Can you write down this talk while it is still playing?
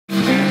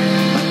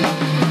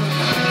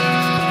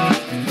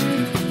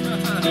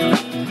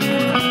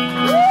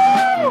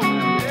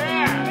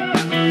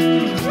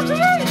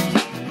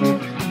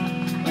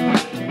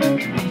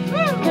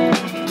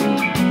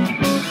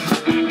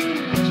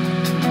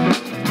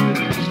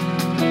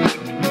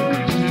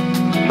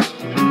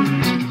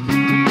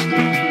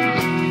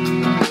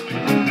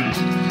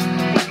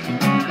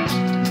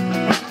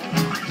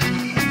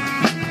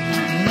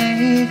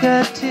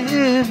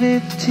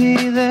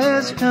wtih,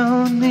 there's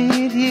no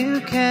need.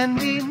 You can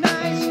be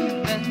nice,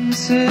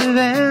 offensive,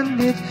 and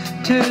it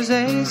tells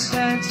a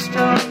sad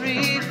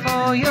story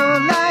for your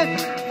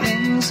life.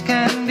 Things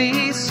can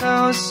be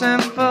so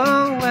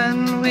simple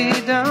when we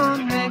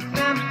don't make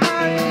them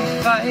hard.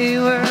 If I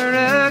were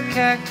a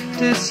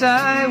cactus,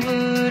 I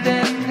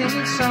wouldn't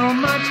need so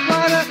much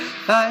water.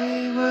 If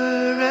I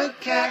were a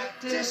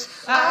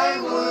cactus, I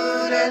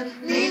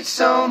wouldn't need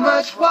so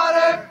much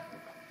water.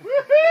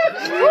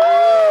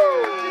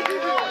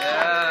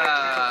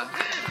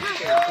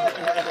 Yeah.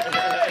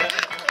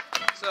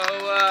 So,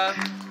 what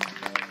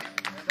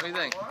do you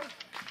think?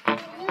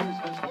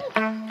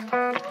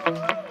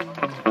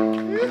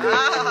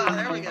 Ah,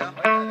 there we go.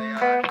 There they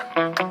are.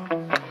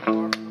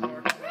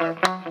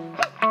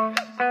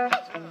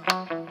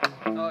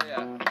 Oh,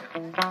 yeah.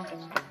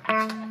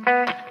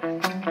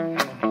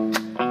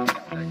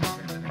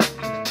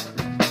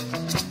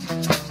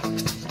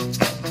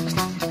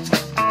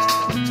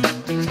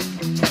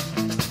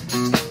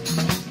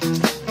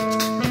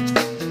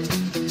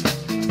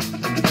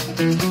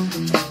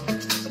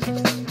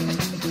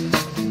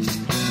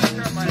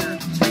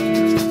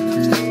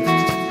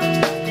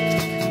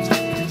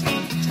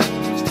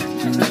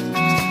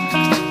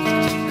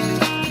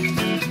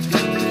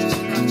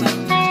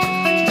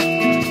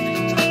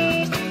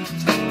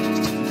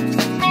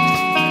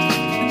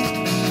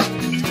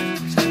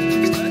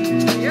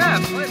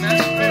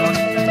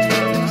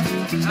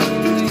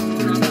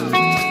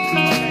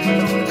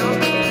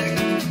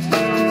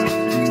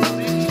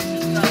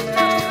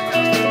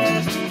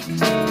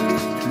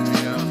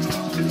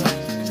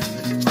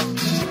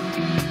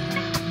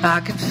 I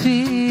can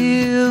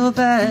feel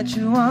that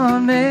you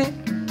want me.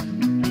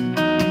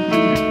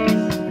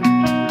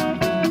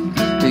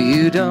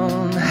 You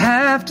don't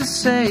have to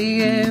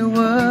say a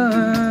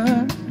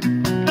word.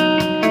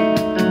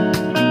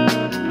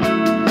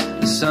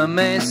 Some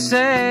may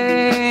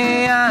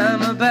say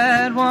I'm a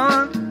bad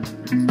one.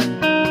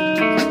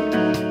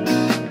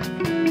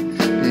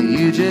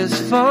 You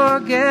just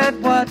forget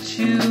what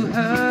you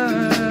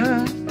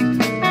heard.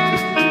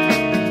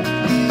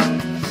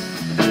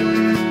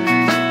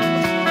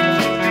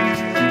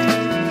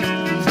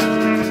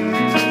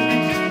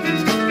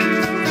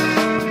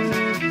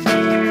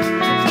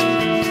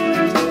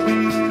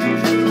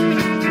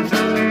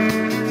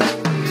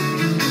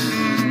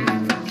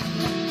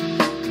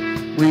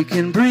 We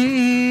can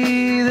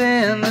breathe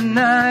in the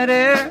night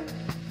air,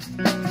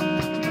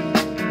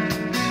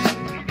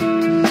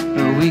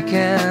 or we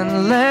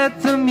can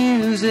let the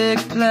music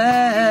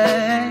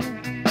play.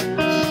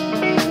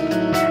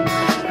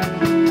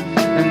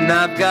 And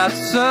I've got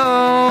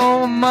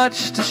so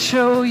much to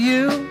show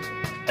you.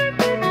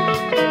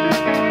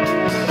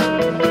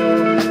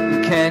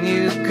 Can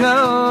you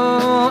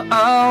go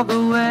all the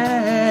way?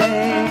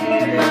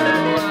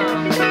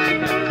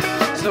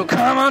 So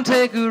come on,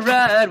 take a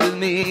ride with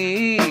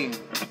me.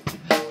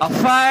 I'll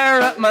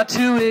fire up my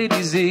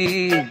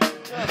 280Z.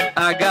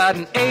 I got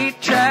an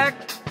 8-track,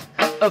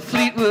 a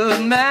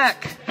Fleetwood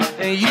Mac,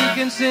 and you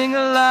can sing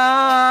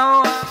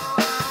along.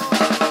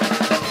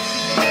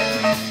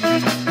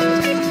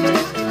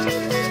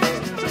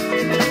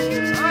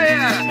 Oh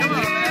yeah, come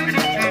on,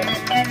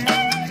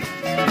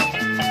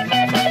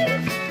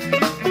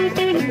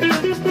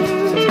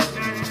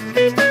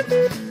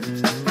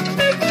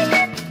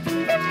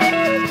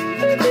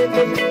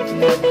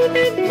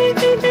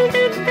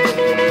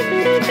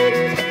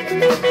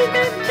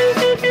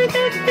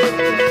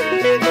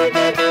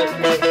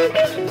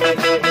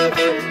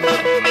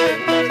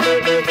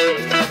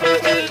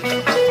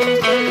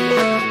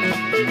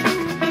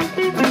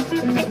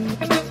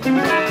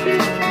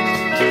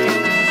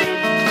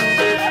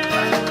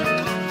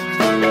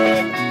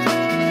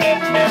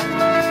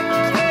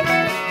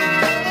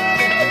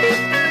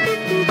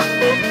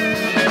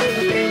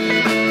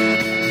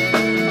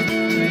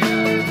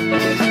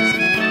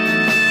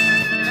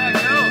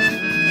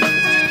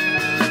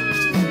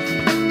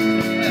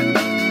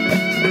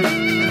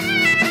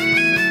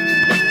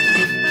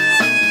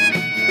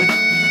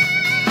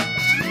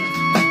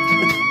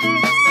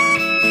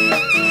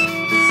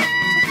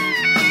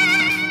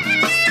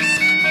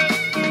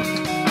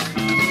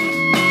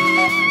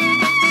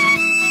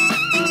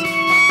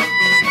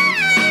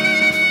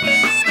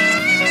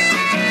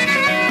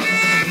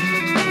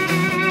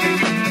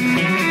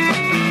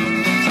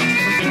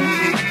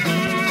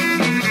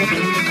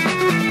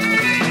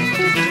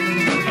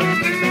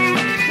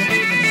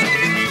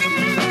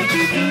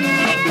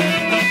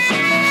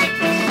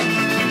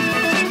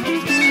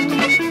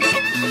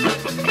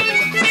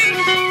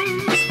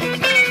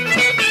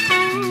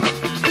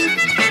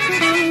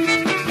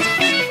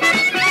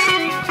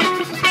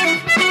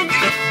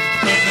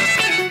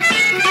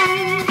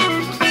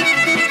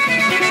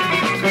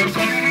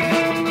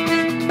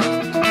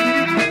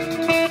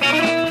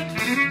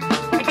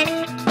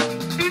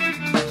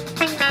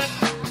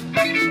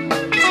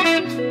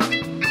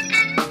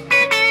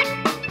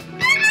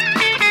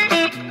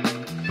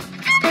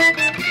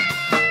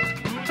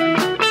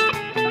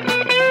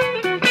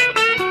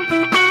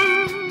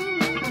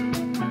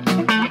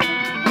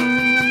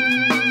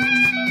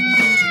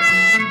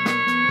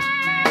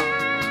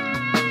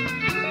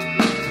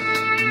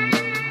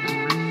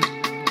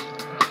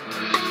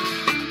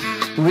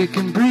 We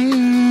can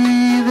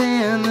breathe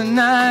in the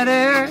night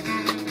air.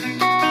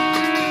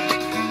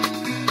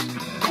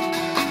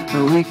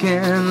 We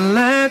can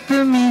let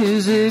the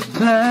music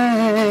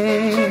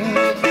play.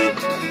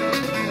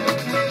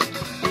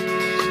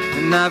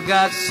 And I've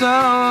got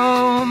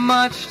so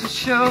much to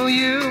show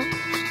you.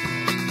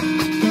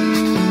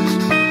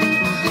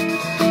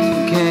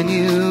 Can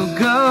you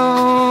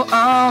go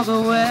all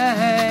the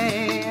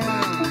way?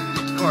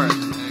 Of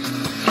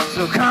course.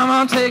 So come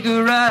on, take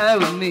a ride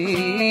with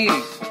me.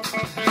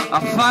 I'll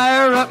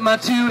fire up my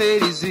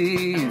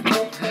 280Z.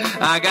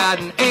 I got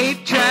an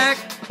 8-track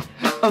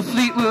of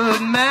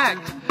Fleetwood Mac,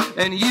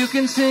 and you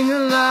can sing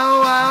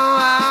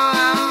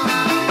along.